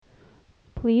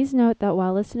Please note that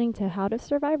while listening to How to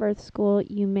Survive Earth School,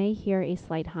 you may hear a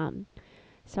slight hum.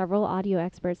 Several audio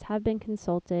experts have been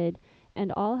consulted,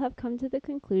 and all have come to the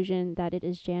conclusion that it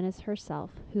is Janice herself,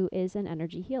 who is an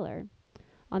energy healer.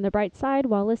 On the bright side,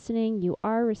 while listening, you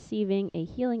are receiving a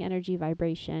healing energy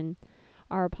vibration.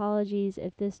 Our apologies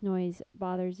if this noise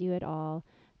bothers you at all,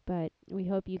 but we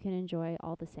hope you can enjoy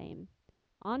all the same.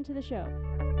 On to the show.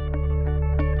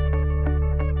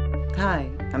 Hi,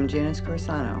 I'm Janice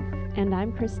Corsano, And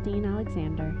I'm Christine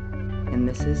Alexander. and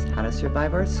this is How to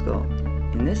Survive Earth School.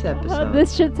 In this episode,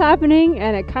 This shit's happening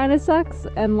and it kind of sucks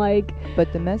and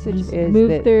But the message just is move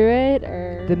that through it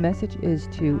or the message is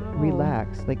to Ow.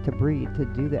 relax, like to breathe, to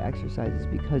do the exercises,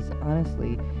 because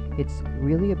honestly, it's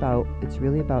really about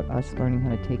us learning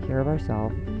how to take care of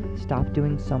ourselves, stop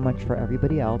doing so much for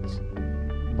everybody else,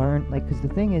 learn, like, because the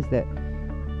thing is that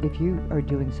if you are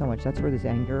doing so much, that's where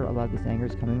a lot of this anger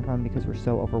is coming from, because we're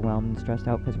so overwhelmed and stressed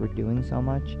out because we're doing so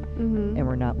much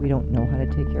and we don't know how to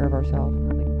take care of ourselves.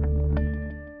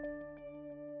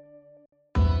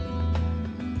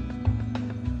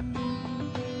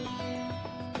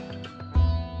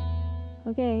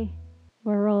 Okay,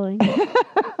 we're rolling.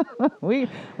 We're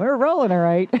rolling, all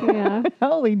right. Yeah.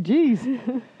 Holy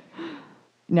jeez.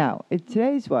 Now,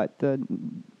 today's what? The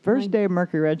first day of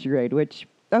Mercury retrograde, which,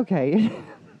 okay.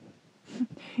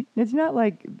 It's not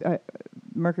like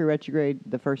Mercury retrograde,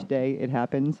 the first day it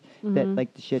happens, that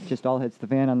like the shit just all hits the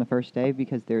fan on the first day,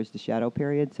 because there's the shadow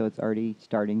period, so it's already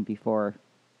starting before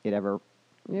it ever...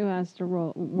 You has to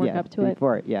work up to it.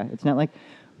 Before it, yeah. It's not like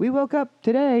we woke up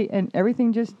today and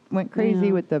everything just went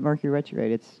crazy with the Mercury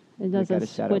retrograde. It we've got doesn't a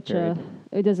shadow switch period.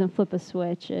 it doesn't flip a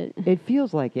switch. It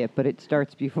feels like it, but it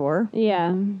starts before.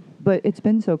 Yeah. But it's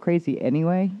been so crazy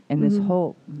anyway, and this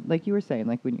whole, like you were saying,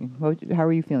 like how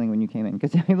were you feeling when you came in?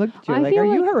 Because I looked at you like, are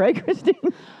you all right, Christine?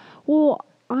 Well,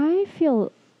 I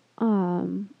feel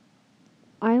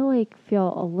I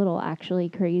feel a little actually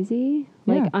crazy.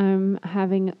 Yeah. Like I'm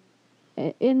having,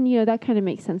 and that kind of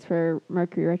makes sense for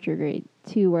Mercury retrograde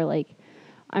too, where like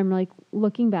I'm like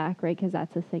looking back, right? Because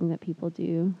that's a thing that people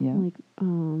do. Yeah. Like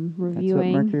That's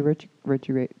reviewing. what Mercury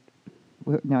retrograde.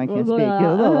 Now I can't Well, speak.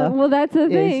 well, that's the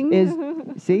thing. Is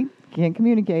see, can't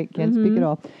communicate, can't speak at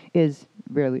all. Is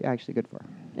really actually good for.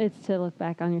 It's to look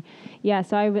back on your... Yeah,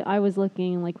 so I was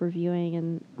looking, like, reviewing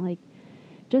and, like,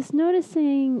 just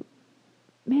noticing,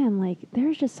 man, like,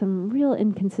 there's just some real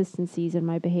inconsistencies in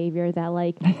my behavior that,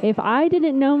 like, if I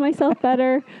didn't know myself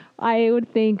better, I would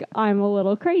think I'm a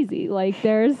little crazy. Like,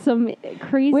 there's some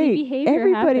crazy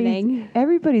behavior happening.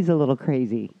 Everybody's a little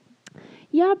crazy.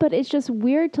 Yeah, but it's just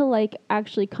weird to, like,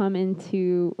 actually come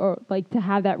into, or, like, to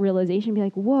have that realization, be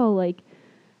like, whoa, like,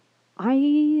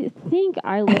 I think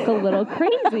I look a little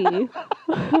crazy.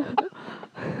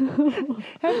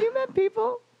 Have you met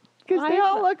people? Because they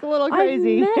all look a little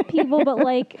crazy. I've met people, but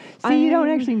like... See, you don't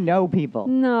actually know people.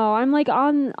 No, I'm like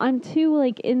I'm too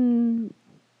like in...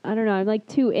 I don't know, I'm like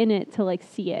too in it to like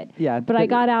see it. Yeah. But I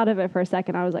got out of it for a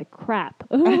second. I was like, crap.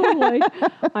 Like,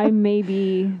 I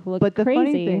maybe look But the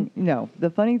crazy.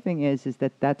 funny thing is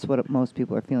that that's what most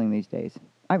people are feeling these days.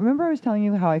 I remember I was telling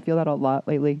you how I feel that a lot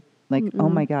lately. Like, oh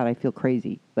my God, I feel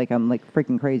crazy. Like, I'm like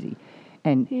freaking crazy.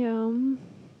 And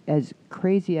as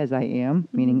crazy as I am,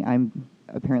 meaning I'm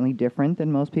apparently different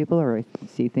than most people, or I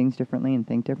see things differently and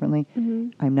think differently,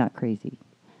 I'm not crazy.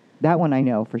 That one I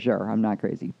know for sure. I'm not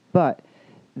crazy. But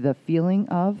the feeling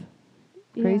of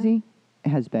crazy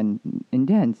has been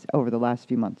intense over the last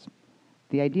few months.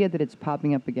 The idea that it's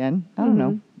popping up again, I don't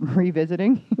know,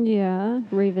 revisiting. Yeah,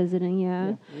 revisiting,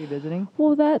 yeah. Revisiting.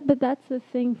 Well, but that's the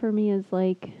thing for me is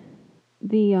like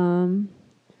the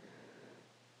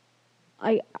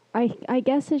I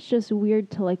guess it's just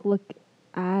weird to like look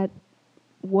at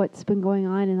what's been going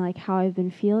on and like how I've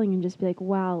been feeling and just be like,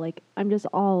 wow, like I'm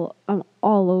all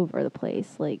over the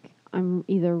place. Like I'm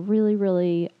either really,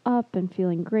 really up and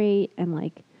feeling great and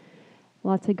like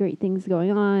lots of great things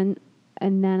going on.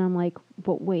 And then I'm like,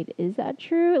 but wait, is that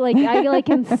true? Like I like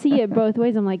can see it both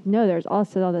ways. I'm like, no, there's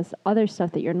also all this other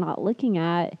stuff that you're not looking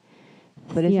at.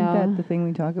 But isn't that the thing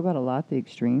we talk about a lot, the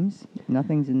extremes?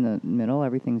 Nothing's in the middle,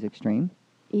 everything's extreme.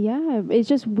 Yeah, it's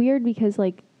just weird because,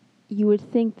 like, you would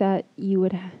think that you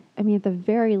would, I mean, at the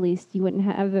very least, you wouldn't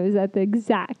have those at the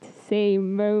exact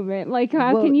same moment. Like,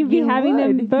 how can you be having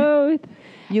them both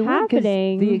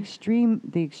happening? The extreme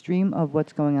of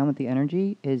what's going on with the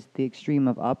energy is the extreme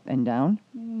of up and down.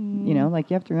 You know,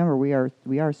 like you have to remember,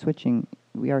 we are switching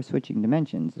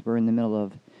dimensions. We're in the middle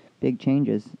of big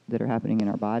changes that are happening in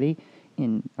our body,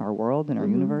 in our world, in our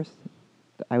universe.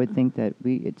 I would think that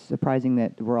it's surprising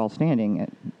that we're all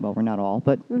standing. Well, we're not all,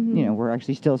 but, we're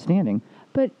actually still standing.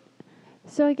 But,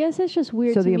 So I guess it's just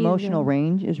weird So to the me emotional that-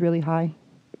 range is really high?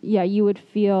 Yeah,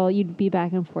 you'd be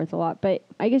back and forth a lot. But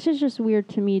I guess it's just weird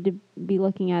to me to be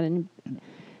looking at it and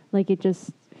like it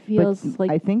just feels But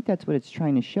like I think that's what it's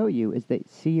trying to show you is that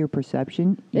see your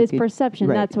perception. you it's perception.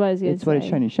 right. That's what I was going to It's say. what it's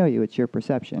trying to show you. It's your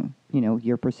perception. You know,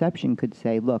 your perception could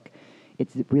say, look,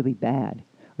 it's really bad.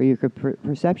 Or your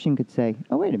perception could say,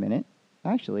 oh, wait a minute.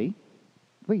 Actually,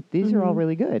 wait, these are all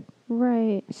really good.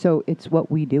 Right. So it's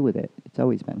what we do with it. It's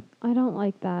always been. I don't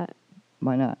like that.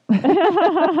 Why not?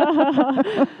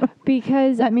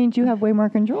 Because That means you have way more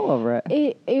control over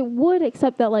it. it would,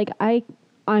 except that like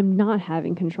I'm not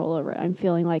having control over it. I'm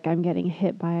feeling like I'm getting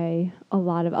hit by a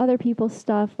lot of other people's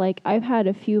stuff. Like I've had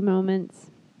a few moments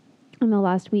in the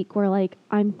last week where like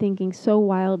I'm thinking so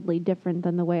wildly different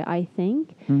than the way I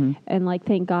think. Mhm. And like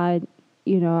thank God,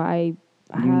 you know, I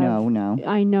know now.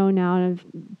 I know now, and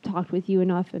I've talked with you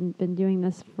enough and been doing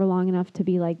this for long enough to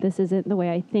be like, this isn't the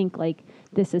way I think. Like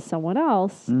this is someone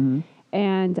else. Mhm.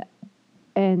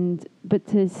 And but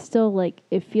to still like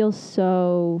it feels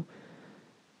so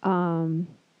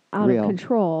out Real. of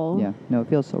control. Yeah. No, it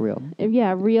feels so real.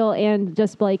 Yeah, real, and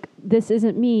just like this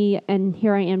isn't me, and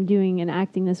here I am doing and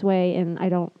acting this way, and I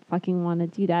don't fucking want to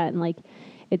do that. And like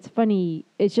it's funny,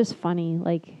 it's just funny.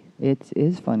 Like It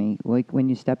is funny. Like when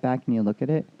you step back and you look at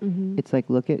it, it's like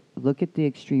look at the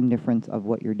extreme difference of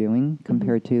what you're doing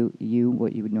compared to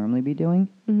what you would normally be doing,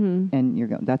 and you're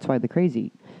going. That's why the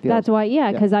crazy. Feels. that's why,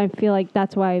 yeah, because I feel like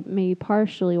that's why maybe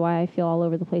partially why I feel all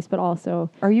over the place, but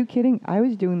also Are you kidding? I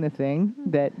was doing the thing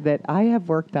that I have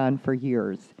worked on for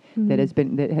years. That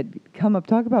had come up.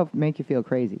 Talk about make you feel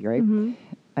crazy, right?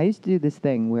 I used to do this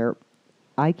thing where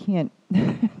I can't.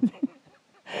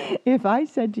 If I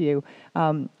said to you,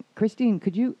 Christine,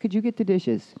 could you get the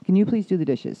dishes? Can you please do the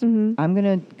dishes? I'm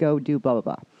gonna go do blah blah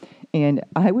blah, and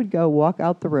I would go walk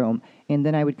out the room, and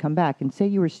then I would come back and say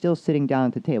you were still sitting down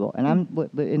at the table, and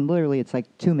and literally it's like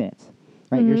 2 minutes,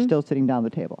 right? You're still sitting down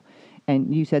at the table,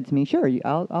 and you said to me, sure,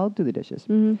 I'll do the dishes,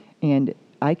 and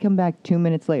I come back 2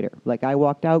 minutes later, like I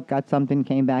walked out, got something,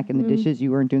 came back, and the dishes,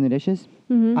 you weren't doing the dishes.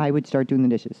 I would start doing the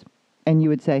dishes, and you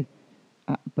would say,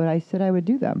 but I said I would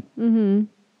do them.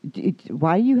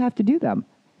 Why do you have to do them?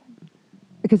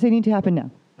 Because they need to happen now.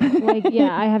 like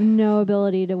yeah, I have no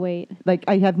ability to wait. Like,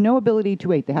 I have no ability to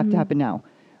wait. They have to happen now.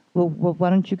 Well, why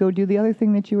don't you go do the other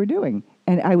thing that you were doing?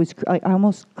 And I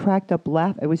almost cracked up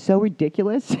laughing. It was so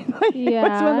ridiculous. Like, Yeah. It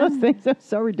was one of those things that was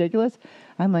so ridiculous.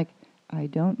 I'm like, I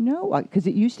don't know. Because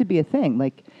it used to be a thing.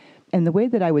 Like, and the way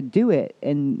that I would do it,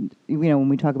 and, you know, when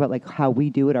we talk about, like, how we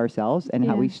do it ourselves and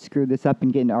how we screw this up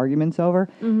and get into arguments over.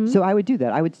 So I would do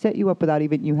that. I would set you up without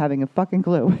even you having a fucking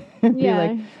clue. And be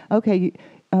like, okay,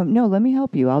 no, let me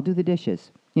help you. I'll do the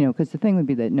dishes. You know, because the thing would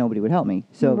be that nobody would help me.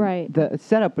 So the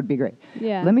setup would be great.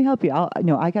 Yeah. Let me help you.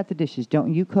 I got the dishes.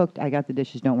 You cooked. I got the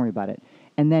dishes. Don't worry about it.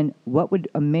 And then what would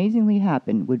amazingly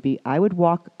happen would be I would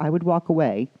walk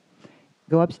away,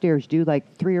 go upstairs, do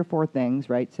like 3 or 4 things,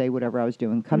 right? Say whatever I was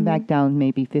doing. Come back down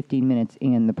maybe 15 minutes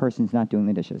and the person's not doing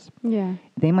the dishes. Yeah.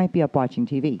 They might be up watching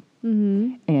TV.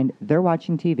 And they're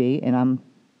watching TV and I'm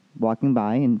walking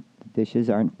by and the dishes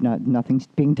nothing's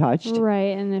being touched.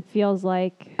 Right, and it feels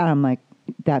like And I'm like,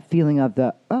 that feeling of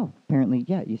apparently,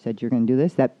 yeah, you said you're going to do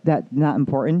this. That not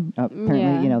important.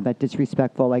 Apparently, you know, that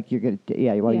disrespectful. Like you're going to,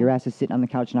 your ass is sitting on the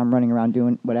couch and I'm running around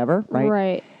doing whatever, right?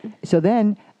 Right. So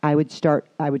then I would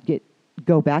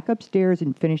go back upstairs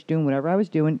and finish doing whatever I was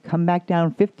doing, come back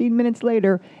down 15 minutes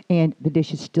later, and the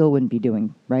dishes still wouldn't be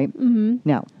doing, right?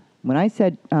 Now, when I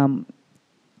said,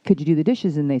 could you do the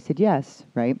dishes? And they said yes,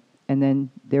 right? And then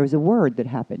there was a word that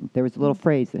happened. There was a little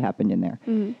phrase that happened in there.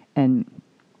 And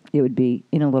it would be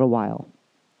in a little while.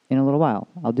 In a little while.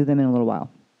 I'll do them in a little while.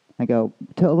 I go,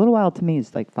 a little while to me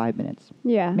is like 5 minutes.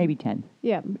 Yeah. Maybe 10.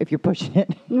 Yeah. If you're pushing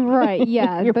it. Right,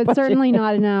 yeah, but certainly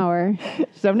not an hour.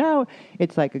 So now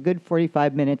it's like a good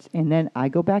 45 minutes, and then I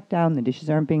go back down. The dishes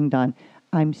aren't being done.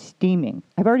 I'm steaming.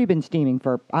 I've already been steaming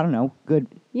for, I don't know, good.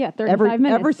 Yeah, 35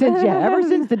 minutes. Ever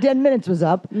since the 10 minutes was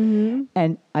up.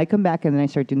 And I come back, and then I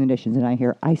start doing the dishes, and I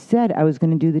hear, I said I was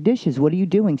going to do the dishes. What are you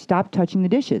doing? Stop touching the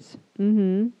dishes.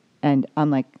 And I'm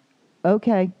like,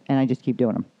 okay. And I just keep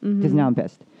doing them because now I'm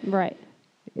pissed. Right.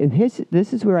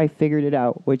 This is where I figured it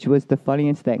out, which was the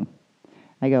funniest thing.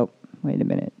 I go, wait a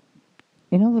minute.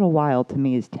 In a little while to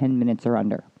me is 10 minutes or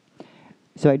under.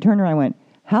 So I turned around and went,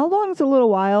 how long's a little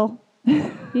while?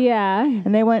 Yeah.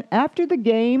 And they went, after the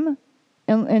game,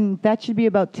 and that should be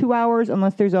about 2 hours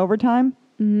unless there's overtime.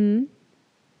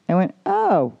 I went,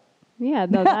 oh. Yeah,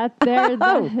 no, that there.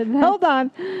 Hold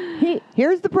on.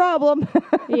 Here's the problem.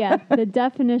 Yeah, the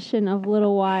definition of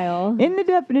little while. In the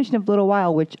definition of little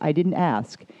while, which I didn't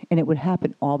ask, and it would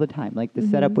happen all the time. Like the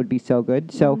setup would be so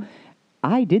good. So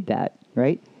I did that,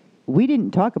 right? We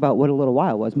didn't talk about what a little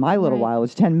while was. My little while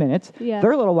was 10 minutes. Yeah.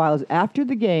 Their little while is after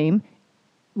the game,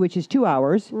 which is 2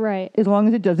 hours. Right. As long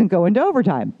as it doesn't go into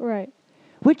overtime. Right.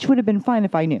 Which would have been fine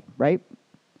if I knew, right?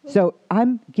 So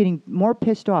I'm getting more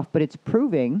pissed off, but it's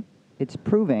proving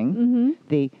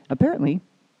apparently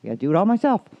I got to do it all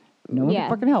myself. No one can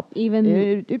fucking help.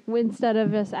 Even instead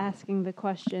of us asking the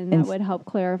question, that would help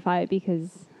clarify it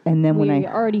because and then we when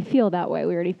I already feel that way.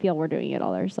 We already feel we're doing it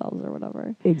all ourselves or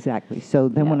whatever. Exactly. So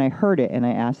then when I heard it and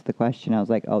I asked the question, I was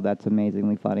like, oh, that's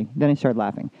amazingly funny. Then I started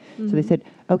laughing. So they said,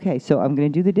 okay, so I'm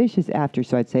going to do the dishes after.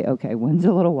 So I'd say, okay, when's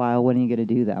a little while? When are you going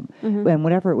to do them? And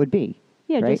whatever it would be.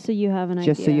 Yeah, right? just so you have an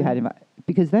idea. Just so you had,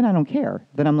 because then I don't care.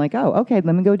 Then I'm like, oh, okay,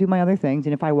 let me go do my other things.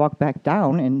 And if I walk back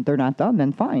down and they're not done,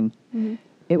 then fine.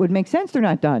 It would make sense they're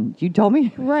not done. You told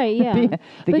me. Right, yeah.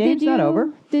 the game's not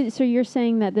over. So you're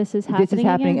saying that this is happening This is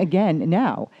happening again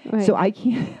now. Right. So I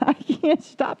can't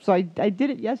stop. So I did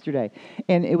it yesterday.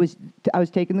 And I was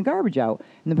taking the garbage out.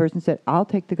 And the person said, I'll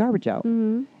take the garbage out.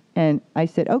 And I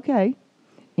said, okay.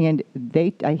 And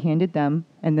I handed them.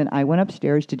 And then I went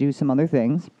upstairs to do some other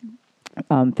things.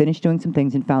 Finished doing some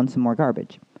things and found some more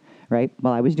garbage. Right?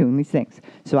 While I was doing these things.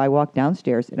 So I walked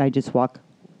downstairs and I just walked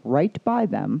right by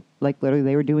them, like literally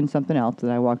they were doing something else,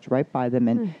 and I walked right by them,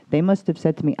 and they must have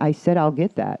said to me, I said I'll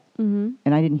get that, and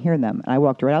I didn't hear them. And I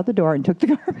walked right out the door and took the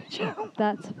garbage out.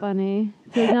 That's funny.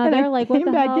 So now they're like, what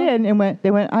the hell? Came back in and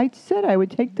they went, I said I would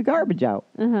take the garbage out.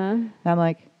 And I'm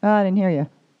like, oh, I didn't hear you.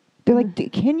 They're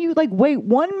like, can you wait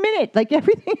 1 minute? Like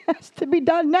everything has to be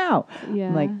done now. Yeah.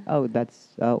 I'm like,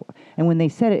 oh. And when they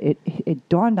said it, it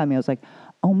dawned on me. I was like,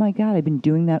 oh my God, I've been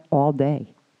doing that all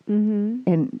day.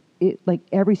 And it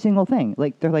every single thing,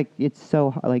 they're like, it's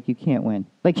so hard, you can't win,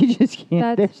 you just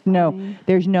can't. That's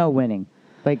there's no winning,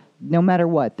 no matter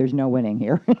what, there's no winning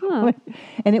here. Huh.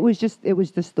 And it was just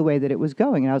the way that it was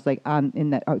going, and I was like, I'm in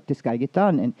that. Oh, this got to get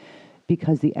done, and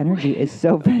because the energy is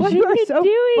so. What are you so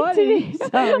doing funny. to me?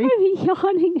 Sorry. I'm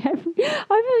yawning. I've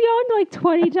yawned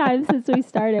 20 times since we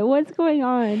started. What's going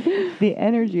on? The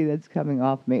energy that's coming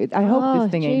off me. I hope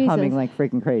this thing ain't humming like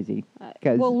freaking crazy.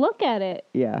 Well, look at it.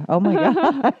 Yeah. Oh my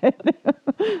God.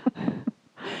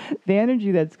 The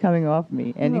energy that's coming off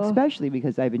me, and especially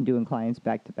because I've been doing clients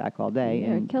back to back all day,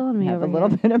 You're and killing me have over a little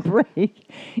here. bit of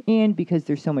break, and because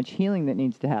there's so much healing that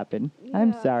needs to happen.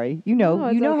 I'm sorry. You know how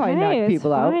I knock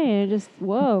people out. Fine. Just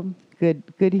whoa. Good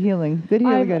healing. Good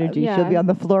healing energy. yeah. She'll be on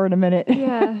the floor in a minute.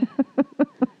 Yeah.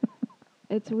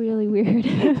 It's really weird.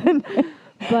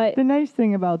 But the nice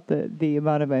thing about the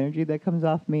amount of energy that comes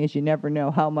off me is you never know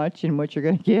how much and what you're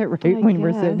going to get when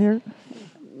we're sitting here.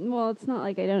 Well, it's not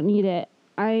like I don't need it.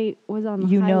 I was on the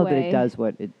highway. You know that highway. it does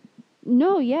what it.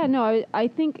 No, yeah, no. I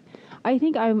think I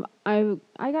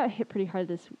got hit pretty hard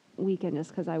this weekend just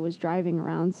because I was driving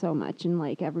around so much,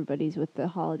 and everybody's with the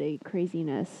holiday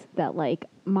craziness that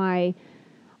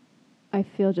I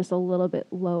feel just a little bit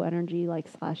low energy,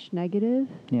 / negative.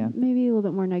 Yeah. Maybe a little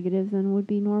bit more negative than would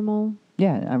be normal.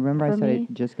 Yeah, I remember I said me.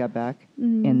 I just got back,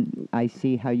 and I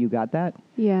see how you got that.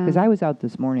 Yeah. Because I was out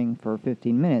this morning for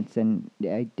 15 minutes, and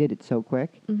I did it so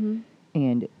quick,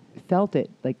 and felt it,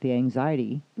 the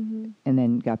anxiety, and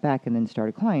then got back and then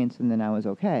started clients, and then I was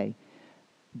okay.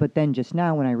 But then just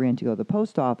now when I ran to go to the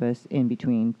post office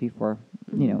before,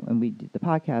 and we did the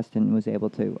podcast and was able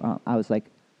to, I was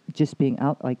just being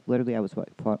out, literally I was,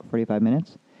 45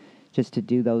 minutes just to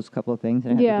do those couple of things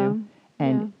that I had to do.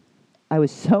 And I was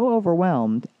so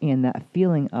overwhelmed in that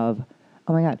feeling of,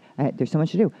 oh my God, there's so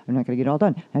much to do. I'm not going to get it all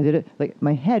done. I did it.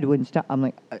 My head wouldn't stop. I'm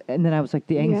like, and then I was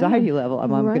the anxiety level, I'm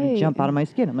going to jump out of my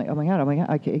skin. I'm like, oh my God.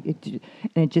 And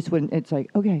it just wouldn't, it's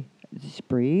okay, just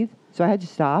breathe. So I had to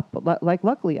stop. But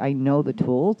luckily I know the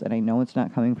tools and I know it's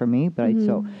not coming from me, but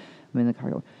so I'm in the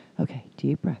car going, okay,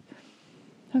 deep breath.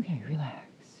 Okay, relax.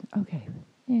 Okay,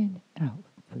 in, out.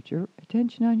 Put your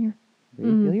attention on your,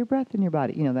 feel your breath in your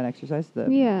body. You that exercise, the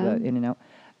in and out.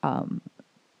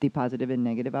 The positive and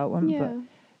negative out one. Yeah. But,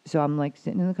 so I'm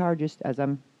sitting in the car just as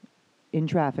I'm in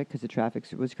traffic because the traffic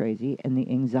was crazy and the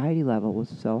anxiety level was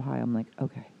so high. I'm like,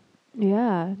 okay.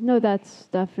 Yeah. No, that's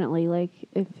definitely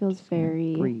it feels Just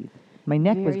very. breathe. My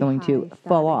neck was very going to high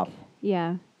fall static. off.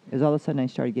 Yeah. Because all of a sudden I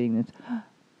started getting this,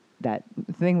 that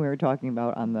thing we were talking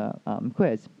about on the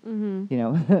quiz.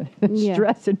 The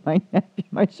stress in my neck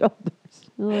and my shoulders.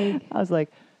 I was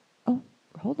like, oh,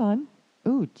 hold on.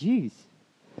 Oh, geez.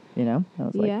 You know? I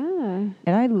was like, yeah.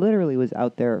 and I literally was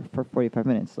out there for 45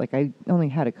 minutes. Like, I only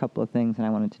had a couple of things, and I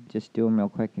wanted to just do them real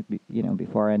quick, you know,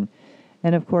 before. And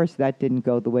of course, that didn't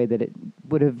go the way that it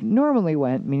would have normally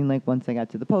went, meaning, like, once I got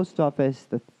to the post office,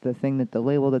 the thing that the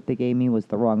label that they gave me was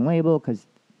the wrong label, because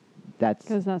that's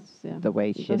the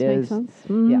way shit is. Makes sense.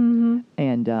 Mm-hmm. Yeah.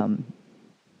 And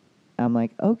I'm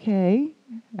like, okay.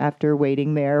 After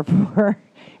waiting there for,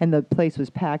 and the place was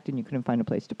packed, and you couldn't find a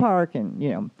place to park, and, you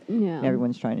know,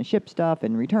 everyone's trying to ship stuff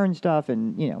and return stuff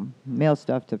and, you know, mail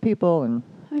stuff to people, and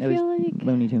I feel like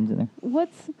Looney Tunes in there.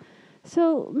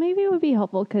 So maybe it would be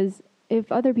helpful, because if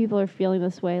other people are feeling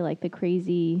this way, like the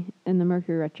crazy and the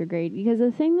Mercury retrograde, because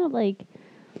the thing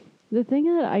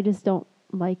that I just don't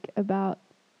like about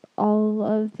all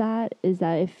of that is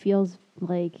that it feels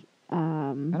like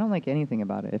I don't like anything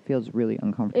about it. It feels really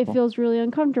uncomfortable. It feels really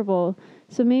uncomfortable.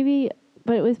 So maybe,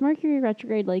 but with Mercury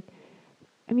retrograde, like,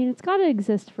 I mean, it's got to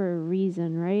exist for a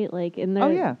reason, right? Like, oh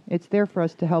yeah, it's there for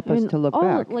us to help us to look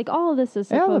back. Like all of this is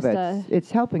supposed to.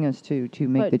 It's helping us to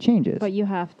make the changes. But you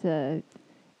have to.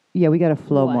 Yeah, we got to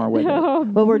flow more with it.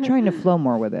 Well, we're trying to flow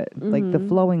more with it. Mm-hmm. Like the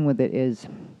flowing with it is,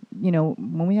 you know,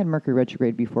 when we had Mercury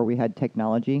retrograde before we had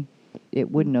technology,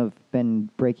 it wouldn't have been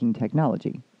breaking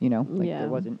technology, you know? Like there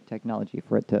wasn't technology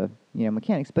for it to, you know,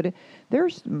 mechanics. But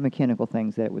there's mechanical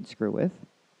things that it would screw with.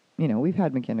 You know, we've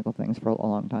had mechanical things for a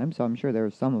long time, so I'm sure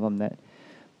there's some of them that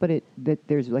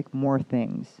there's like more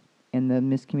things. And the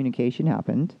miscommunication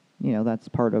happened. You know, that's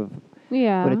part of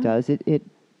what it does. It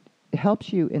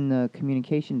helps you in the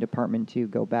communication department to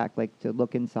go back, like to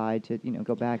look inside, to, you know,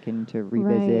 go back and to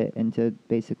revisit and to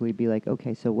basically be like,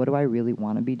 okay, so what do I really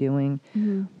want to be doing?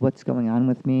 Mm-hmm. What's going on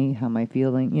with me? How am I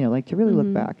feeling? You know, like to really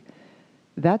look back.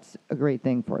 That's a great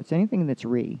thing for us. Anything that's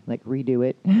like redo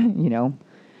it, you know.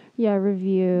 Yeah,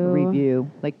 review.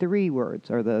 Like the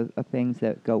words are the things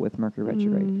that go with Mercury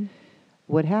retrograde.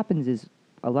 What happens is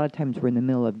a lot of times we're in the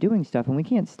middle of doing stuff and we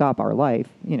can't stop our life,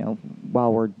 you know,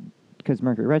 because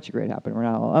Mercury retrograde happened. We're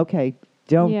not okay,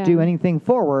 don't do anything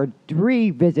forward,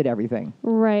 revisit everything.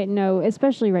 Right, no,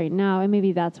 especially right now. And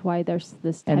maybe that's why there's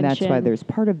this tension. And that's why there's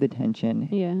part of the tension.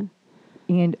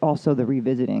 Yeah. And also the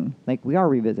revisiting. Like we are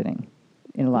revisiting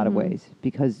in a lot of ways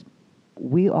because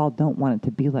we all don't want it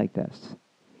to be like this.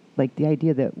 Like the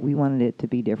idea that we wanted it to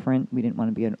be different. We didn't want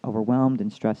to be overwhelmed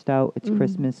and stressed out. It's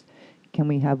Christmas. Can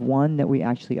we have one that we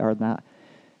actually are not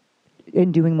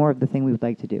in doing more of the thing we would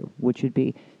like to do, which would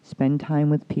be spend time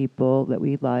with people that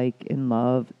we like and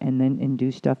love and do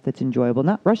stuff that's enjoyable,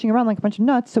 not rushing around like a bunch of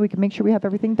nuts so we can make sure we have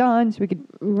everything done so we could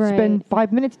spend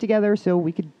 5 minutes together so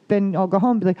we could then all go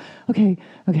home and be like, okay,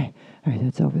 all right,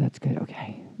 that's over, that's good,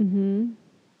 okay. Mm-hmm.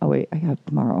 Oh, wait, I got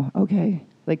tomorrow, okay.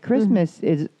 Like Christmas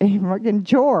is a fucking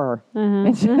chore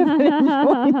instead of an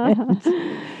enjoyment.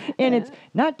 And it's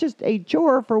not just a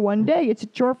chore for one day, it's a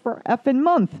chore for effing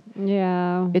month.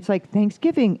 Yeah. It's like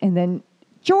Thanksgiving and then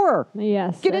chore.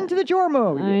 Yes. Get into the chore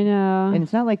mode. I know. And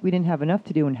it's not like we didn't have enough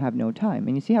to do and have no time.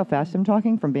 And you see how fast I'm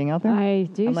talking from being out there? I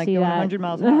do see that. I'm like going 100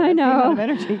 miles an hour. I know.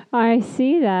 That's the amount of energy. I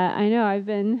see that. I know.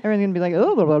 Everyone's going to be like,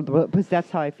 oh, blah, blah, blah, because that's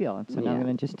how I feel. So now I'm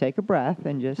going to just take a breath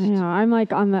and just... I know. I'm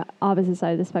like on the opposite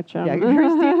side of the spectrum. Yeah,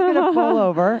 Christine's going to fall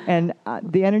over. And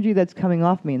the energy that's coming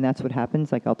off me, and that's what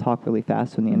happens. Like I'll talk really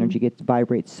fast when the energy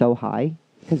vibrates so high.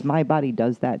 Because my body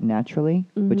does that naturally,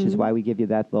 which is why we give you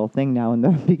that little thing now in the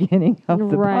beginning of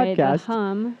the podcast. The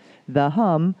hum. The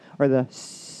hum, or the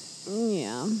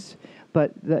yeah.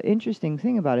 But the interesting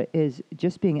thing about it is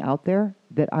just being out there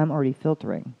that I'm already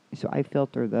filtering. So I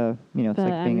filter it's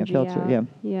like being a filter. Yeah.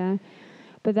 Yeah.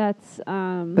 But that's...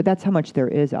 But that's how much there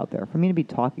is out there. For me to be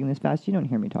talking this fast, you don't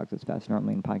hear me talk this fast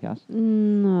normally in podcasts.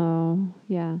 No.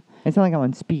 Yeah. It's not like I'm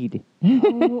on speed. A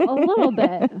little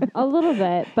bit. A little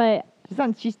bit. But...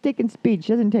 She's taking speed.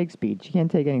 She doesn't take speed. She can't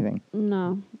take anything.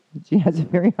 No. She has a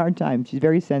very hard time. She's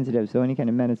very sensitive, so any kind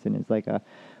of medicine is like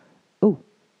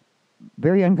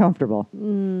very uncomfortable.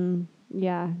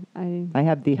 Yeah. I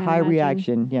have the high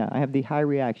reaction. Yeah, I have the high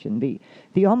reaction.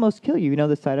 The almost kill you. You know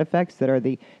the side effects that are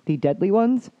the deadly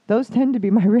ones? Those tend to be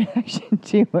my reaction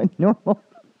to a normal.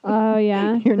 Oh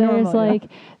yeah. There's normal, like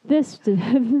this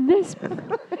yes.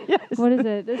 What is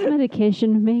it? This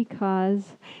medication may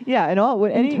cause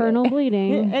internal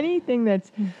bleeding. Anything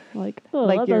that's like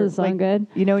that doesn't sound good.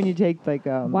 You know when you take like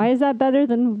why is that better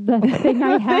than the thing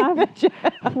I have?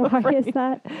 Why is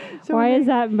that? So why is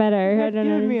that better? I don't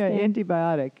know. Giving me an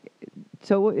antibiotic.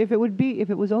 So if it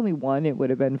was only one, it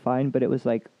would have been fine. But it was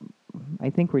like,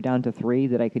 I think we're down to 3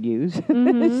 that I could use.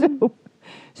 Mm-hmm.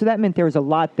 So that meant there was a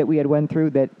lot that we had went through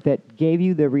that gave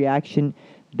you the reaction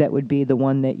that would be the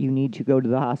one that you need to go to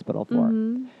the hospital for.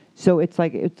 Mm-hmm. So it's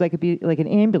like an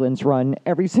ambulance run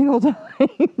every single time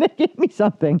they give me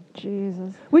something,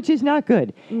 Jesus. which is not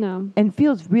good No. and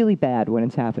feels really bad when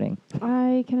it's happening.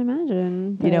 I can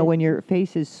imagine. You know, when your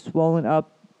face is swollen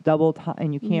up double time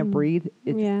and you can't breathe,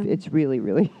 it's really,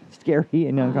 really scary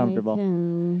and uncomfortable.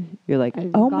 You're like,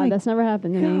 oh God, my that's never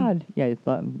happened to me. God. Yeah,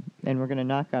 and we're going to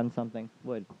knock on something.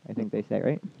 Wood, I think they say,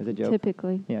 right? As a joke.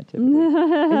 Typically. Yeah, typically. Is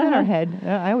that our head?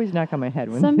 I always knock on my head.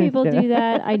 When Some people do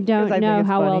that. I 'Cause don't I think know it's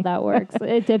how well funny. that works.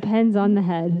 It depends on the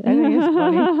head. I think it's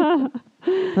funny.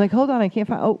 I'm like, hold on, I can't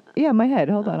find. Oh, yeah, my head.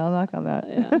 Hold on, I'll knock on that.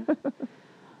 Yeah.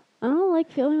 I don't like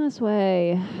feeling this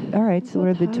way. All right, I'm so what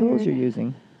are the tools tired. you're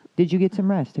using? Did you get some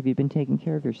rest? Have you been taking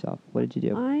care of yourself? What did you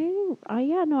do?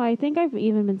 I think I've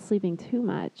even been sleeping too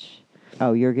much.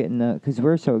 Oh, you're getting because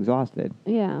we're so exhausted.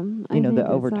 Yeah. You know, the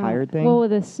overtired thing? Well,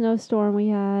 with the snowstorm we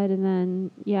had, and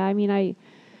then, I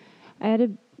had a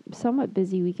somewhat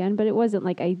busy weekend, but it wasn't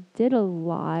like I did a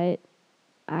lot,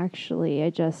 actually. I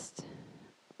just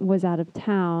was out of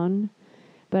town,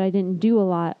 but I didn't do a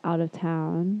lot out of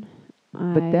town.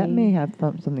 But that may have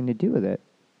something to do with it.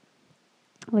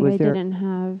 Like Was I there- didn't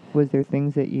have... Was there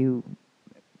things that you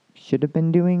should have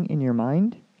been doing in your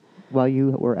mind while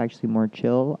you were actually more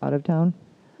chill out of town?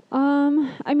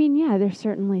 There's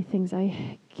certainly things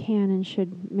I can and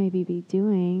should maybe be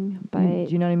doing, but... Do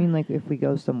you know what I mean? Like if we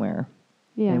go somewhere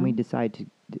yeah. and we decide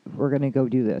we're going to go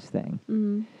do this thing,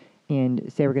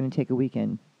 and say we're going to take a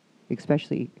weekend,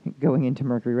 especially going into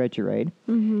Mercury retrograde,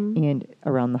 and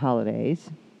around the holidays,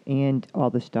 and all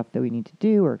the stuff that we need to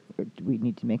do, or we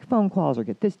need to make phone calls, or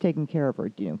get this taken care of, or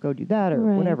go do that, or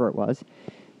Right. whatever it was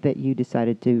that you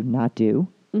decided to not do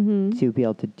to be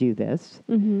able to do this.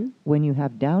 When you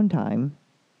have downtime,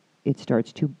 it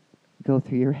starts to go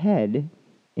through your head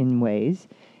in ways.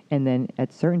 And then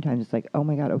at certain times, it's like, oh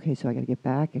my God, okay, so I got to get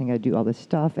back and I got to do all this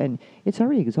stuff. And it's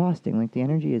already exhausting. Like the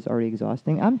energy is already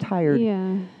exhausting. I'm tired.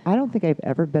 Yeah. I don't think I've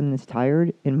ever been this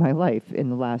tired in my life in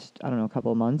the last, I don't know,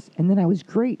 couple of months. And then I was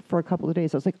great for a couple of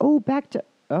days. I was like, oh,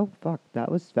 fuck,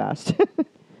 that was fast.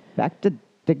 Back to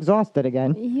exhausted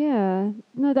again. Yeah.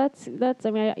 No, that's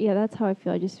how I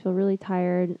feel. I just feel really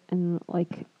tired and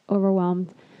like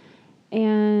overwhelmed.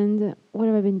 And what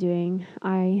have I been doing?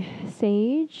 I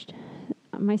saged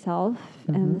myself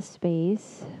and the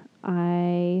space.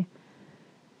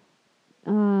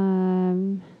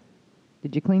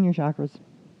 Did you clean your chakras?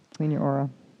 Clean your aura?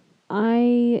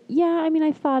 I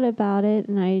thought about it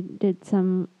and I did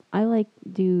some, I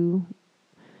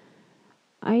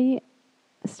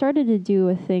started to do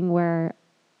a thing where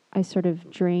I sort of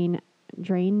drain.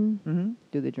 Mm-hmm.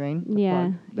 Do the drain? The Yeah,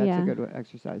 plug. That's yeah. a good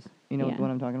exercise. You know Yeah. what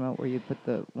I'm talking about, where you put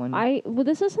the one...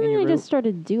 This is something your I root? just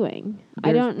started doing.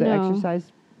 I There's don't the know.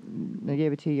 exercise, I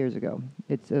gave it to you years ago.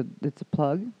 It's a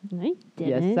plug. No, you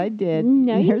didn't. Yes, I did.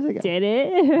 No, Years you ago.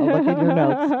 didn't. I'll look at your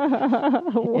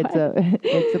notes. What?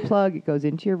 It's a plug. It goes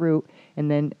into your root, and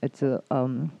then it's a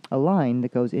line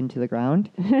that goes into the ground,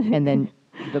 and then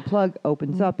the plug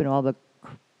opens up, and all the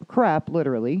crap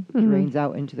literally drains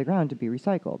out into the ground to be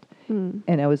recycled.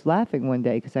 And I was laughing one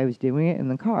day because I was doing it in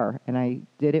the car, and I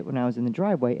did it when I was in the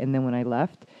driveway, and then when I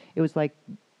left, it was like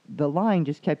the line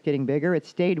just kept getting bigger. It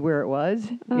stayed where it was,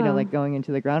 like going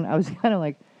into the ground. I was kind of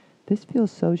like, this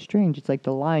feels so strange. It's like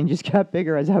the line just got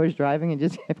bigger as I was driving and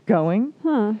just kept going.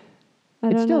 Huh.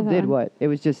 It still did what? It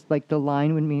was just like the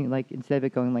line would mean like instead of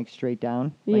it going like straight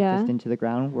down, like just into the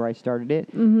ground where I started it,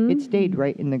 it stayed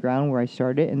right in the ground where I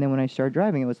started it. And then when I started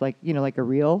driving, it was like, like a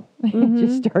reel. It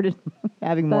just started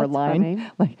having more That's line.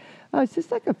 funny. Like, oh, is this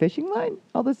like a fishing line?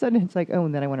 All of a sudden it's like, oh,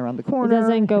 and then I went around the It corner.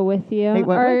 doesn't go with you. It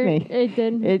went or with me. It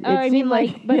did. It I mean, seemed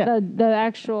like- but yeah. the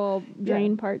actual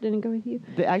drain part didn't go with you.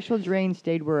 The actual drain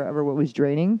stayed wherever what was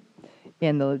draining,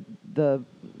 and the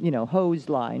hose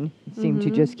line seemed to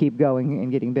just keep going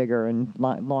and getting bigger and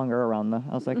longer around the.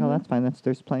 I was like, oh, that's fine.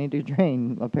 There's plenty to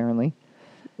drain apparently,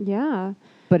 Yeah.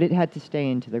 but it had to stay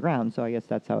into the ground. So I guess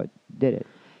that's how it did it.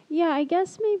 Yeah, I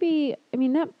guess maybe. I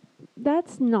mean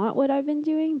that's not what I've been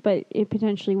doing, but it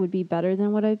potentially would be better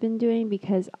than what I've been doing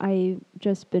because I've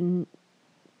just been,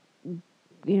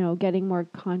 getting more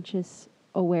conscious,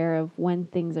 aware of when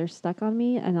things are stuck on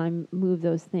me, and I move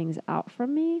those things out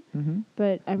from me. Mm-hmm.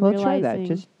 But I'm Well, realizing. try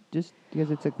that just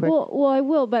because it's a quick. Well, I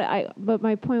will, but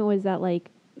my point was that like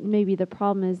maybe the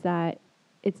problem is that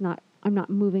I'm not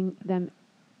moving them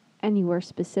anywhere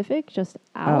specific, just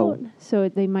out. Oh. So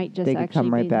they might just They could actually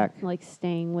come right be back. like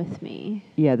staying with me.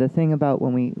 Yeah, the thing about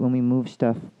when we move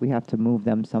stuff, we have to move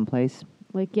them someplace.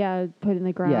 Like put in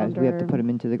the ground. Yeah, we have to put them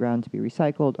into the ground to be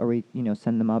recycled, or we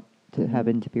send them up to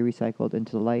heaven to be recycled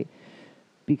into the light.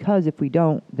 Because if we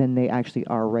don't, then they actually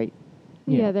are right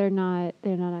Yeah, they're not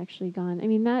actually gone. I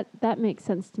mean, that makes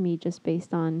sense to me just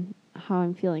based on how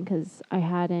I'm feeling, because I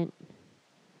hadn't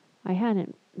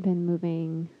been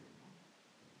moving,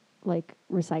 like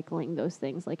recycling those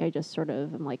things. Like I just sort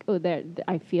of am like, oh, there,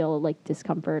 I feel like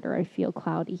discomfort or I feel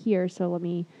cloudy here, so let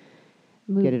me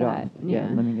move get it that. off. Yeah,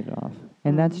 let me get it off.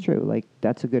 And that's true. Like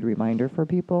that's a good reminder for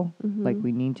people. Like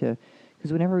we need to,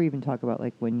 because whenever we even talk about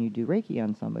like when you do Reiki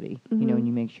on somebody, you know, and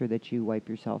you make sure that you wipe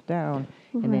yourself down,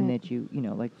 and then that you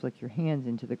know, like flick your hands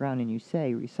into the ground and you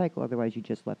say recycle. Otherwise, you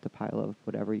just left a pile of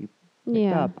whatever you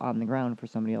picked up on the ground for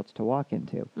somebody else to walk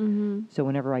into. So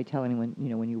whenever I tell anyone, you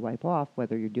know, when you wipe off,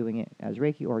 whether you're doing it as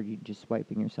Reiki or you just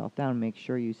wiping yourself down, make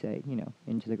sure you say, you know,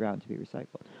 into the ground to be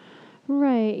recycled.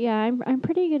 Right. Yeah, I'm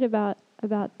pretty good about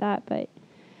that, but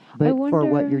But for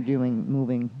what you're doing,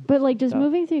 moving. But like just stuff.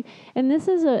 moving through, and this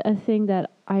is a thing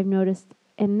that I've noticed,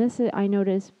 and I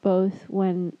notice both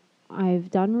when I've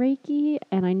done Reiki,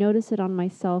 and I notice it on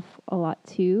myself a lot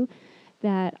too,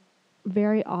 that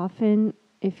very often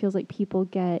it feels like people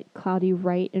get cloudy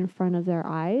right in front of their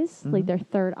eyes, like their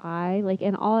third eye, like,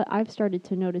 and I've started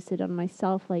to notice it on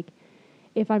myself, like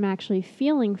if I'm actually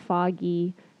feeling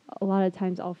foggy, a lot of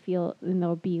times I'll feel, and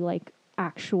there'll be like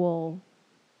actual,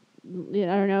 I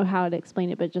don't know how to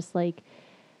explain it, but just like,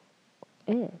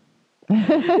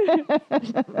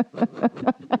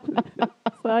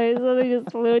 Sorry, something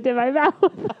just flew into my mouth.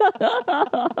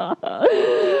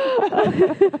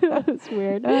 That's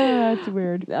weird. That's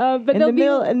weird. But in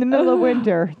the middle of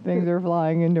winter, things are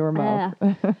flying into her mouth.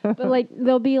 But like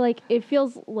they'll be like, it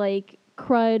feels like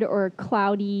crud or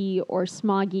cloudy or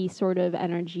smoggy sort of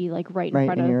energy, like right in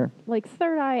front of your like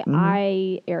third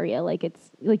eye area, like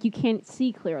it's like you can't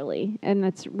see clearly, and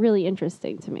that's really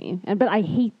interesting to me. And but I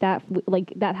hate that,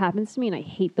 like that happens to me, and I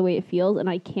hate the way it feels, and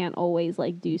I can't always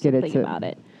like do something about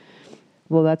it.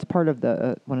 Well, that's part of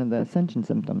the one of the ascension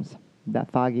symptoms, that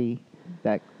foggy,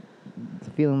 that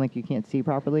feeling like you can't see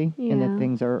properly, and that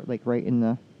things are like right in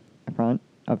the front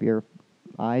of your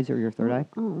eyes or your third eye. I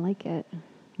don't like it.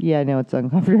 Yeah, no, it's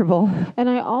uncomfortable. And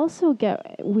I also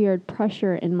get weird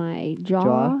pressure in my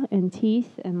jaw and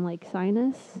teeth and like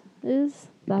sinuses.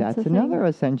 That's another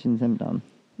ascension symptom.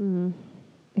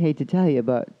 I hate to tell you,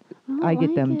 but I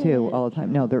get them too all the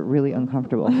time. No, they're really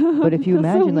uncomfortable. But if you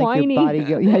imagine like whiny. your body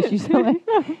go, you sound like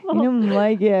you don't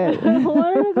like it. I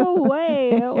want it to go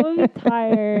away. I want to be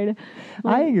tired.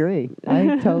 I agree.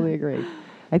 I totally agree.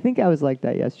 I think I was like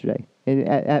that yesterday.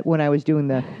 When I was doing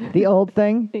the old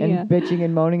thing and bitching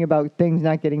and moaning about things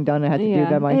not getting done, I had to do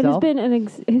that myself.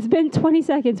 It's been 20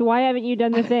 seconds. Why haven't you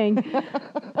done the thing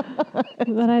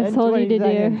that I've told you to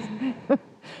do?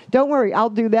 Don't worry, I'll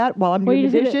do that while I'm doing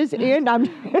the dishes, and I'm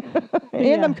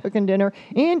I'm cooking dinner,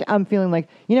 and I'm feeling like,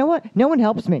 you know what? No one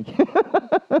helps me.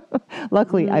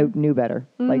 Luckily, I knew better.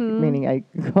 Like, meaning I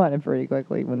got it pretty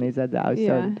quickly when they said that. I was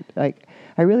so like,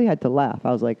 I really had to laugh.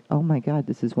 I was like, oh my God,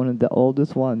 this is one of the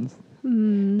oldest ones.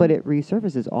 But it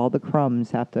resurfaces. All the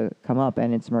crumbs have to come up,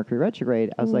 and it's Mercury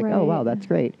retrograde. I was like, oh wow, that's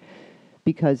great,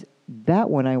 because that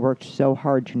one I worked so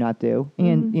hard to not do,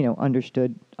 and you know,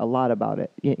 understood a lot about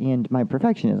it, and my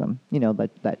perfectionism, you know,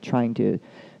 that trying to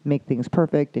make things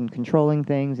perfect and controlling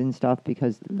things and stuff,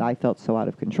 because I felt so out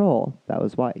of control. That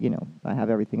was why, you know, I have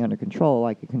everything under control.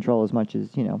 I can control as much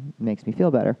as, you know, makes me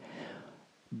feel better.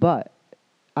 But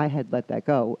I had let that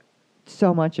go.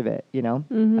 So much of it, you know,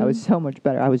 I was so much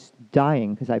better. I was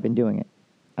dying because I've been doing it.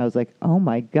 I was like, oh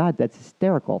my God, that's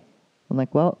hysterical. I'm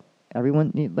like, well,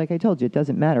 everyone, like I told you, it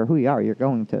doesn't matter who you are. You're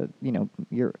going to, you know,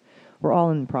 we're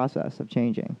all in the process of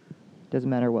changing. It doesn't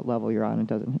matter what level you're on. It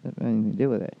doesn't have anything to do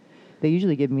with it. They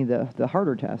usually give me the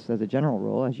harder tests as a general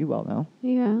rule, as you well know.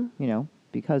 Yeah. You know,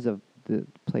 because of the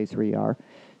place where you are.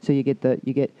 So you get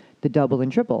the double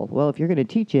and triple. Well, if you're going to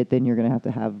teach it, then you're going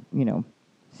to have, you know,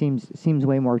 seems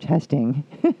way more testing.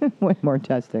 Way more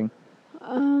testing.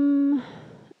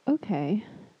 Okay.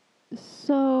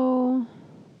 So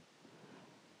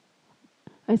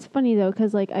it's funny though,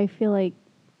 because like I feel like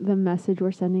the message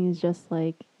we're sending is just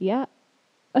like, yeah,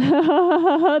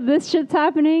 this shit's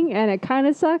happening and it kind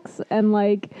of sucks, and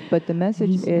like, but the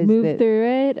message is move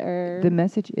through it, or the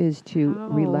message is to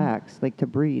relax, like to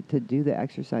breathe, to do the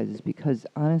exercises, because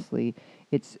honestly,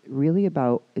 it's really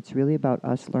about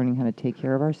us learning how to take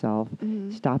care of ourselves.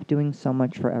 Stop doing so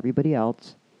much for everybody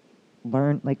else.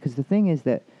 Learn, like, because the thing is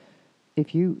that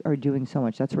if you are doing so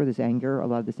much, that's where a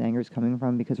lot of this anger is coming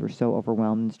from, because we're so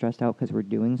overwhelmed and stressed out because we're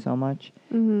doing so much,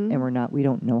 and we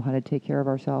don't know how to take care of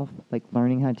ourselves, like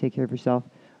learning how to take care of yourself.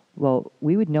 Well,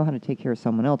 we would know how to take care of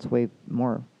someone else way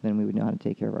more than we would know how to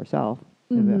take care of ourselves.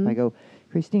 If I go,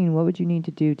 Christine, what would you need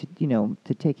to do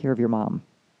to take care of your mom?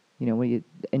 You know,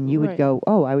 and you would Right. go,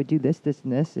 oh, I would do this, this,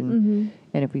 and this. And Mm-hmm.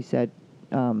 and if we said,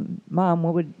 Mom,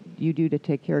 what would you do to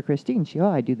take care of Christine? She,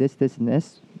 I do this, this, and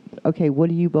this. Okay, what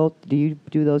do you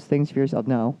do those things for yourself?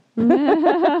 No.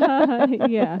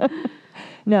 Yeah.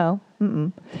 No.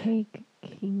 Mm-mm.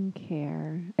 Taking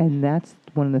care. And that's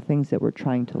one of the things that we're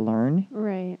trying to learn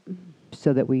Right.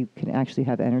 so that we can actually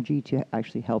have energy to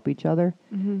actually help each other.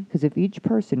 Mm-hmm. Because if each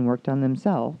person worked on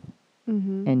themselves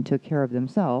Mm-hmm. and took care of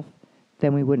themselves,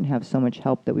 then we wouldn't have so much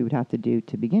help that we would have to do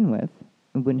to begin with.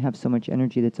 We wouldn't have so much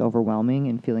energy that's overwhelming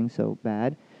and feeling so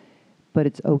bad. But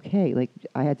it's okay. Like,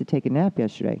 I had to take a nap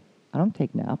yesterday. I don't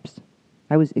take naps.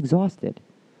 I was exhausted.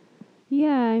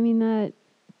 Yeah, I mean that.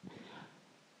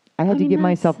 I had to give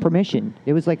myself that's- permission.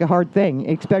 It was like a hard thing,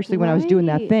 especially when I was doing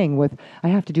that Right. thing with, I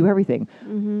have to do everything.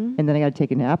 Mm-hmm. And then I got to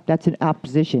take a nap. That's an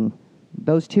opposition.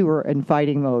 Those two are in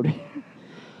fighting mode.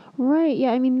 Right.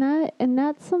 Yeah. I mean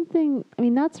that's something. I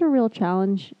mean, that's a real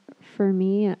challenge for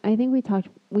me. I think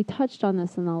we touched on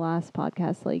this in the last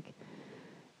podcast, like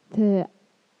to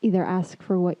either ask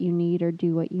for what you need or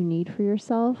do what you need for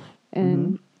yourself.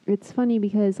 And it's funny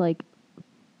because like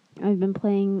I've been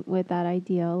playing with that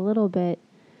idea a little bit,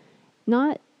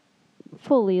 not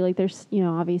fully. Like there's,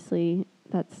 obviously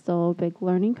that's still a big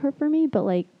learning curve for me, but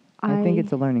like I think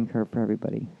it's a learning curve for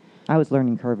everybody. I was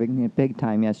learning curving big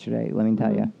time yesterday, let me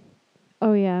tell you.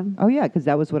 Oh yeah. Oh, yeah, because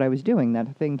that was what I was doing,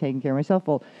 that thing, taking care of myself.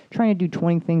 Well, trying to do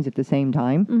 20 things at the same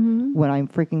time Mm-hmm. when I'm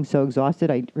freaking so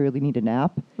exhausted, I really need a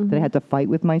nap, that I had to fight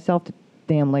with myself to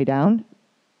damn lay down.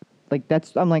 Like,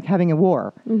 I'm like having a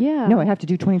war. Yeah. No, I have to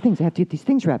do 20 things. I have to get these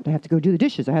things wrapped. I have to go do the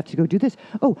dishes. I have to go do this.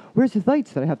 Oh, where's the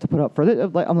lights that I have to put up for this?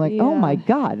 I'm like, oh, Yeah. my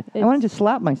God. I wanted to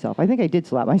slap myself. I think I did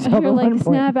slap myself You're at like, one point.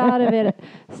 snap out of it.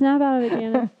 Snap out of it,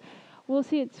 Janice. Well,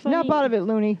 see, it's funny. Snap out of it,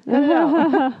 Looney. Cut it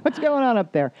out. What's going on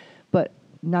up there? But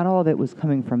not all of it was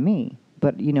coming from me.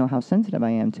 But you know how sensitive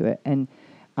I am to it. And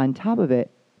on top of it,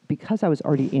 because I was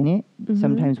already in it,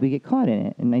 sometimes we get caught in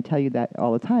it. And I tell you that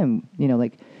all the time.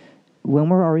 Like when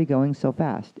we're already going so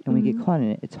fast and we get caught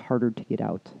in it, it's harder to get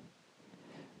out.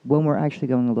 When we're actually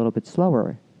going a little bit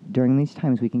slower, during these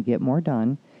times we can get more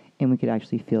done and we could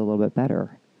actually feel a little bit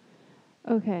better.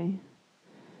 Okay.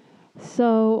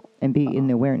 So. And be in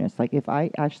the awareness. Like if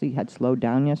I actually had slowed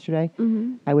down yesterday,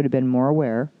 I would have been more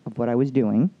aware of what I was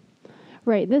doing.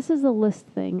 Right. This is the list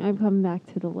thing. I'm coming back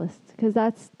to the list because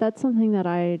that's something that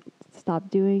I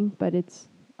stopped doing, but it's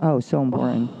Oh, so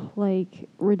important. like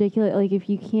ridiculous. Like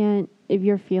if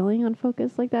you're feeling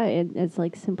unfocused like that, and it's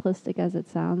like simplistic as it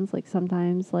sounds, like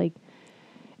sometimes like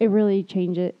it really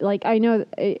changes. Like I know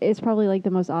it's probably like the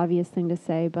most obvious thing to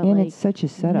say, but And like it's such a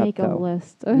setup, make though. a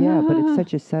list. Yeah, but it's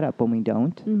such a setup when we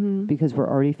don't, because we're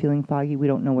already feeling foggy. We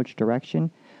don't know which direction.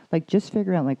 Like just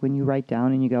figure out, like when you write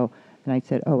down and you go, and I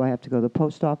said, oh, I have to go to the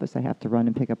post office. I have to run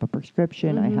and pick up a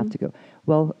prescription. I have to go.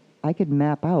 Well, I could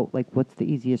map out like what's the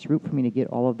easiest route for me to get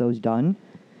all of those done.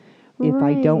 If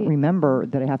I don't Right. remember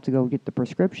that I have to go get the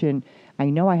prescription,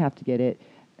 I know I have to get it,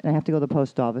 and I have to go to the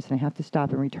post office, and I have to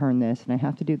stop and return this, and I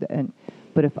have to do that.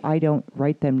 But if I don't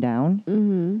write them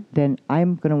down, then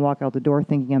I'm going to walk out the door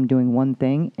thinking I'm doing one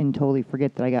thing and totally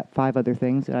forget that I got 5 other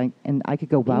things, and I could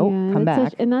go out, Yeah, come that's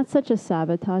back. and that's such a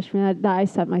sabotage for me. I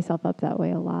set myself up that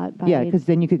way a lot. Yeah, because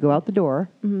then you could go out the door,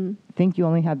 think you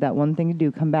only have that one thing to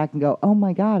do, come back and go, oh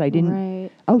my God, I didn't.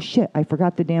 Right. Oh shit, I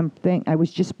forgot the damn thing. I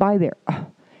was just by there.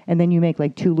 And then you make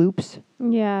like 2 loops.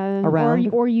 Yeah,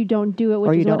 Around. or you don't do it, which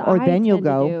Or you is don't, what or I then you'll tend to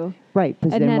go do. right.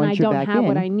 Because And then then once I you're don't back have in,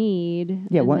 what I need.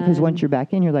 yeah, and because once then- you're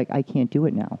back in, you're like, I can't do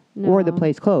it now, or the No.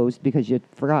 place closed because you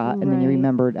forgot, and then you Right.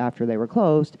 remembered after they were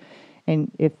closed.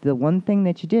 And if the one thing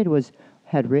that you did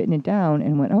had written it down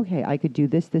and went, okay, I could do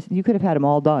this, you could have had them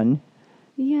all done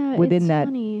Yeah, within it's that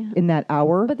funny. in that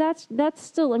hour. But that's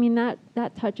still. I mean that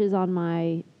touches on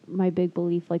my big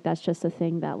belief. Like that's just a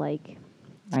thing that like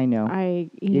I know.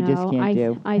 you just can't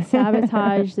do. I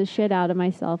sabotage the shit out of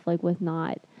myself like with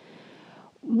not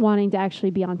wanting to actually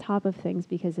be on top of things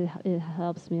because it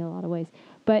helps me in a lot of ways.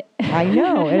 But I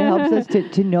know. It helps us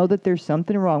to know that there's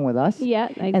something wrong with us. yeah,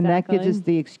 exactly. And that gives us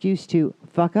the excuse to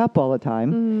fuck up all the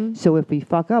time. So if we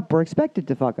fuck up, we're expected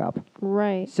to fuck up.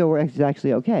 right. So it's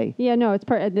actually okay. Yeah, no, this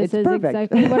It's is perfect.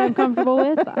 exactly what I'm comfortable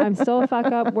with. I'm still a fuck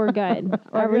up. We're good.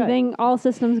 Everything, all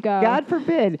systems go. God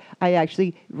forbid I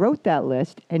actually wrote that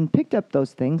list and picked up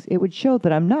those things. It would show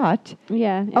that I'm not.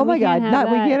 Yeah. and Oh my we God, can't have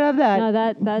we can't have that. No,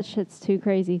 that shit's too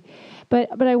crazy. But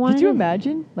I wanted. Did you to-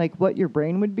 imagine like what your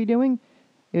brain would be doing?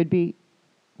 It would be,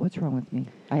 what's wrong with me?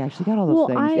 I actually got all those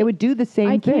things. It would do the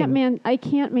same thing. I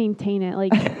can't maintain it.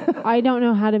 Like I don't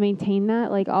know how to maintain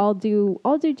that. Like I'll do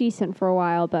decent for a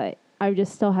while, but I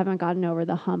just still haven't gotten over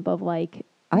the hump of like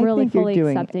really fully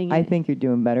accepting I it. think you're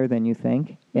doing better than you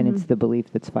think. and it's the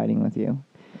belief that's fighting with you.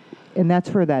 And that's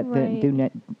where that, Right.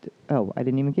 I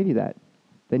didn't even give you that,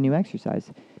 the new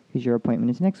exercise, because your appointment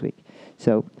is next week.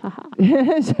 So,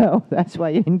 Haha. so that's why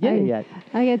you didn't get it yet.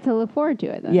 I get to look forward to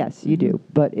it then. Yes, you do.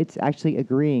 But it's actually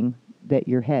agreeing that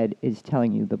your head is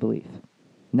telling you the belief,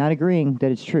 not agreeing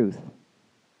that it's truth,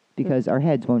 because our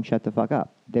heads won't shut the fuck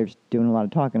up. They're doing a lot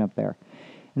of talking up there.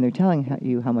 And they're telling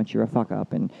you how much you're a fuck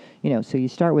up. And, so you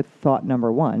start with thought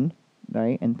number one,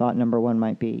 right? And thought number one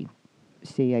might be,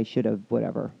 see, I should have,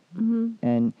 whatever.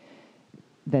 And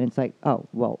then it's like, oh,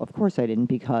 well, of course I didn't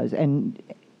because, and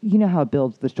you know how it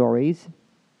builds the stories.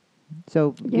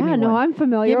 So give Yeah, me no, one. I'm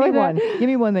familiar Give me with one. it. Give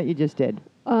me one that you just did.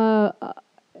 A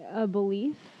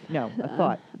belief. No, a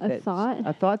thought. A thought?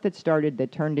 A thought that started,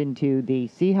 that turned into the,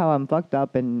 see how I'm fucked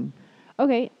up and...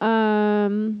 Okay.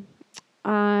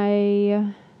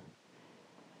 I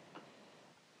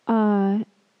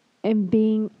am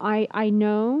being. I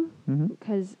know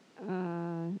because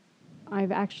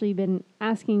I've actually been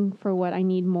asking for what I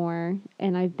need more,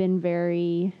 and I've been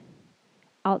very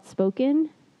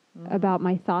outspoken about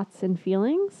my thoughts and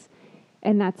feelings,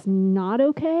 and that's not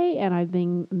okay. And I've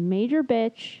been a major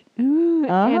bitch, and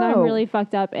I'm really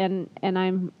fucked up, and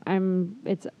I'm.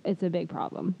 It's a big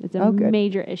problem. It's a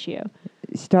major issue.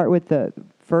 Start with the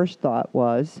first thought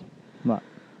was what?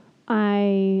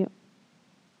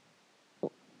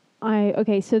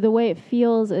 Okay, so the way it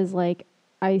feels is like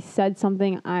I said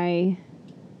something I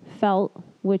felt,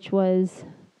 which was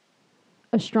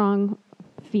a strong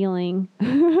feeling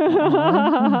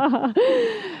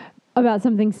about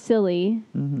something silly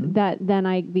that then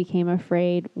I became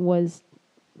afraid was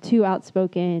too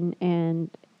outspoken and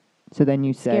so then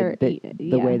you said that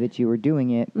the way yeah. that you were doing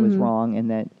it was wrong and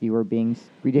that you were being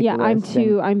ridiculous.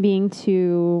 Yeah, I'm being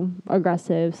too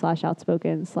aggressive /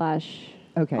 outspoken /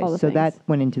 okay, all the so things. that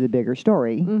went into the bigger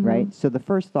story, right? So the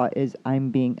first thought is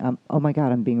I'm being, oh my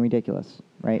God, I'm being ridiculous,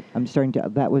 right? I'm starting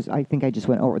to, I think I just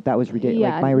went over, that was ridiculous.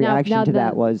 Yeah, Like my reaction to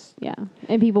that was... Yeah,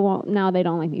 and people won't, now they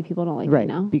don't like me, people don't like me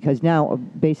now. Because now,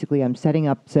 basically, I'm setting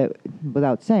up, so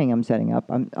without saying I'm setting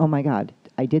up, oh my God,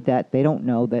 I did that. They don't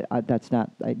know that that's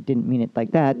not, I didn't mean it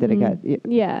like that, that I got...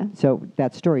 Yeah. So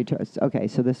that story to us, okay,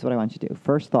 so this is what I want you to do.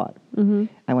 First thought,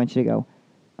 I want you to go,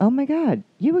 oh my God,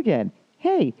 you again.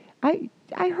 Hey,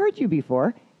 I heard you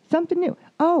before. Something new.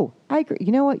 Oh, I agree.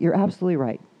 You know what? You're absolutely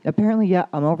right. Apparently, yeah,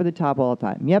 I'm over the top all the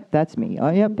time. Yep, that's me. Oh,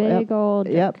 yep. Big old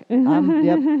Yep.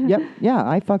 Yep. Yeah,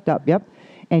 I fucked up. Yep.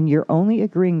 And you're only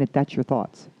agreeing that that's your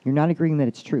thoughts. You're not agreeing that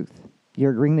it's truth.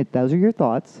 You're agreeing that those are your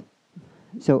thoughts.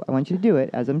 So I want you to do it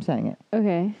as I'm saying it.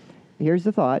 Okay. Here's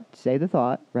the thought. Say the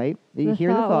thought, right? You hear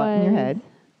the thought thought in your was- head.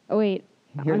 Oh, wait.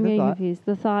 Hear I'm the getting thought. confused.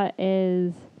 The thought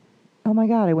is... Oh my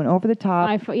God, I went over the top.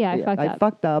 I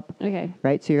fucked up. Okay.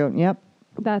 Right? So you're going, yep.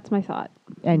 That's my thought.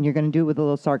 And you're going to do it with a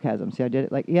little sarcasm. See, I did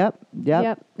it like, yep. Wait,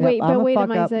 I'm but a wait, fuck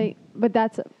am I up. saying... But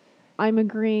that's... I'm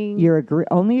agreeing... You're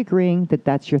only agreeing that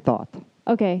that's your thought.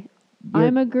 Okay. You're-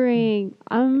 I'm agreeing.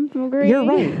 You're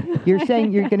right. You're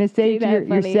saying, you're going to say, you're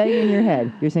funny. saying in your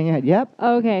head. You're saying in your head, yep.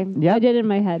 Okay. Yep. I did it in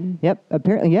my head. Yep.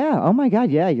 Apparently, yeah. Oh my God,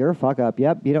 yeah, you're a fuck up.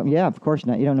 Yep. You don't, yeah, of course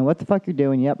not. You don't know what the fuck you're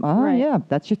doing. Yep. Right. Yeah,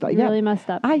 that's your thought. You Yeah. really messed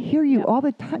up. I hear you Yep. all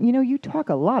the time. You know, you talk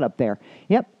a lot up there.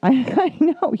 Yep. I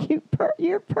know.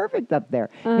 You're perfect up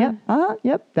there. Yep.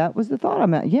 Yep. That was the thought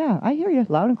I'm at. Yeah, I hear you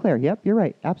loud and clear. Yep. You're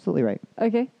right. Absolutely right.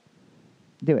 Okay.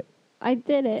 Do it. I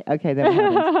did it. Okay, then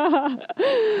what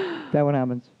happens? Then what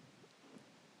happens?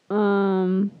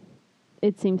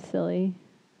 It seems silly.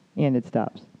 And it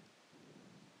stops.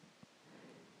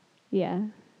 Yeah.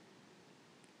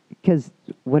 Because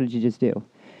what did you just do?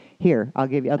 Here, I'll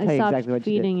tell you exactly what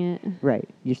you did. feeding it. Right.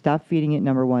 You stop feeding it,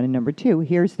 number one. And number two,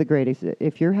 here's the greatest.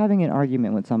 If you're having an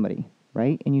argument with somebody,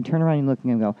 right, and you turn around and look at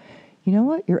them and go, you know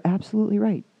what? You're absolutely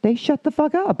right. They shut the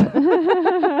fuck up.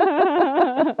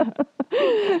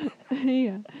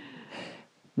 Yeah.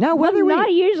 Now, whether we...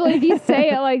 Not usually if you say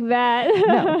it like that.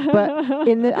 No, but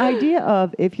in the idea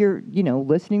of if you're,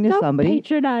 listening to Don't somebody...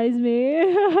 patronize me.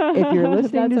 If you're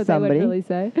listening That's to what somebody... they would really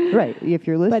say. Right. If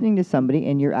you're listening to somebody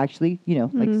and you're actually,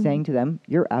 like saying to them,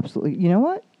 you're absolutely... You know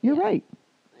what? You're right.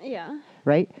 Yeah.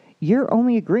 Right? You're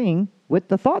only agreeing with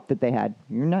the thought that they had.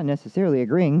 You're not necessarily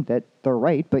agreeing that they're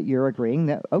right, but you're agreeing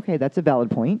that, okay, that's a valid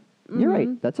point. You're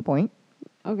right. That's a point.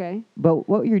 Okay. But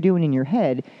what you're doing in your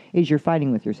head is you're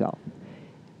fighting with yourself.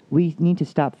 We need to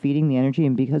stop feeding the energy,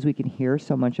 and because we can hear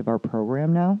so much of our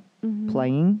program now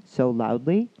playing so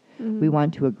loudly, we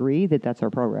want to agree that that's our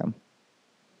program.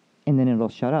 And then it'll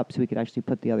shut up so we could actually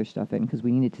put the other stuff in, because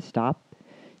we needed to stop.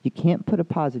 You can't put a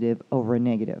positive over a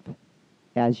negative.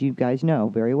 As you guys know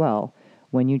very well,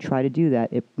 when you try to do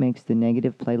that, it makes the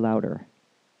negative play louder.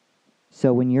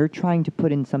 So when you're trying to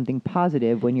put in something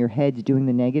positive, when your head's doing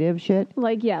the negative shit,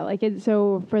 like, yeah, like,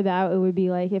 so for that, it would be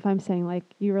like, if I'm saying, like,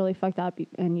 you really fucked up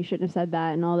and you shouldn't have said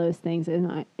that and all those things, and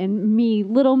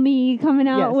little me coming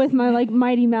out Yes. with my, like,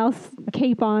 Mighty Mouse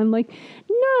cape on, like,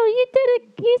 no, you did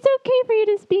it. It's okay for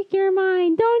you to speak your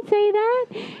mind. Don't say that.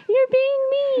 You're being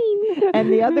mean.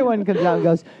 and the other one comes out and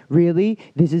goes, really?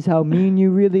 This is how mean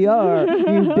you really are,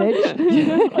 you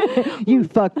bitch. You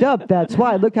fucked up, that's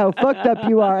why. Look how fucked up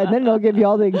you are. And then they'll give you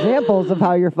all the examples of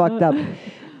how you're fucked up.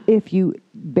 If you,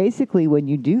 basically when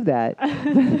you do that,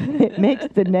 it makes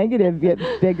the negative get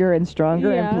bigger and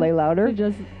stronger and play louder. It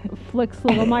just flicks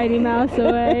little Mighty Mouse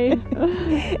away.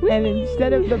 And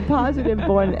instead of the positive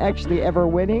one actually ever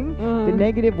winning, the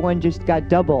negative one just got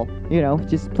double,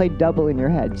 just played double in your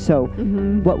head. So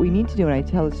what we need to do, and I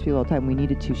tell this to people all the time, we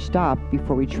needed to stop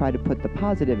before we try to put the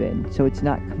positive in, so it's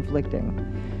not conflicting.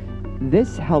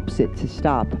 This helps it to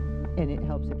stop, and it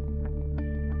helps it.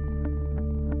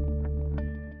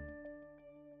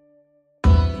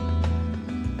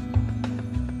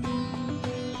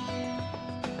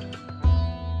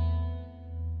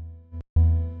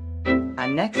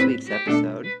 On next week's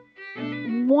episode,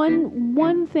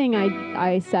 one thing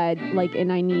I said, like,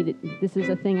 and I needed, this is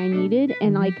a thing I needed,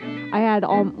 and like I had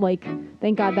all, like,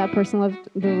 thank God that person left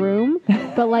the room,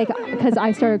 but like, because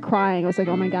I started crying, I was like,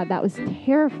 oh my God, that was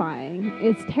terrifying.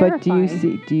 It's terrifying.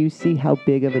 But do you see how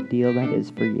big of a deal that is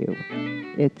for you?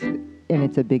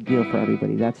 It's a big deal for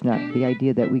everybody. That's not the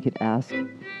idea that we could ask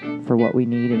for what we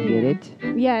need and get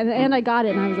it. Yeah, and I got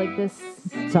it, and I was like, this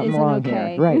something isn't wrong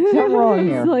okay. here. Right, something wrong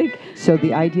here. Like, so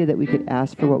the idea that we could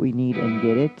ask for what we need and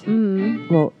get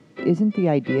it, well, isn't the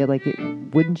idea, like,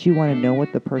 wouldn't you want to know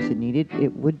what the person needed?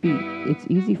 It's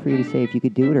easy for you to say if you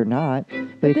could do it or not,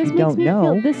 but if you don't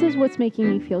know. This is what's making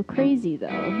me feel crazy,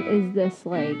 though, is this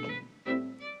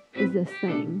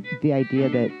thing. The idea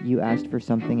that you asked for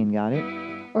something and got it?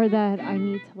 Or that I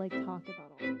need to, like, talk about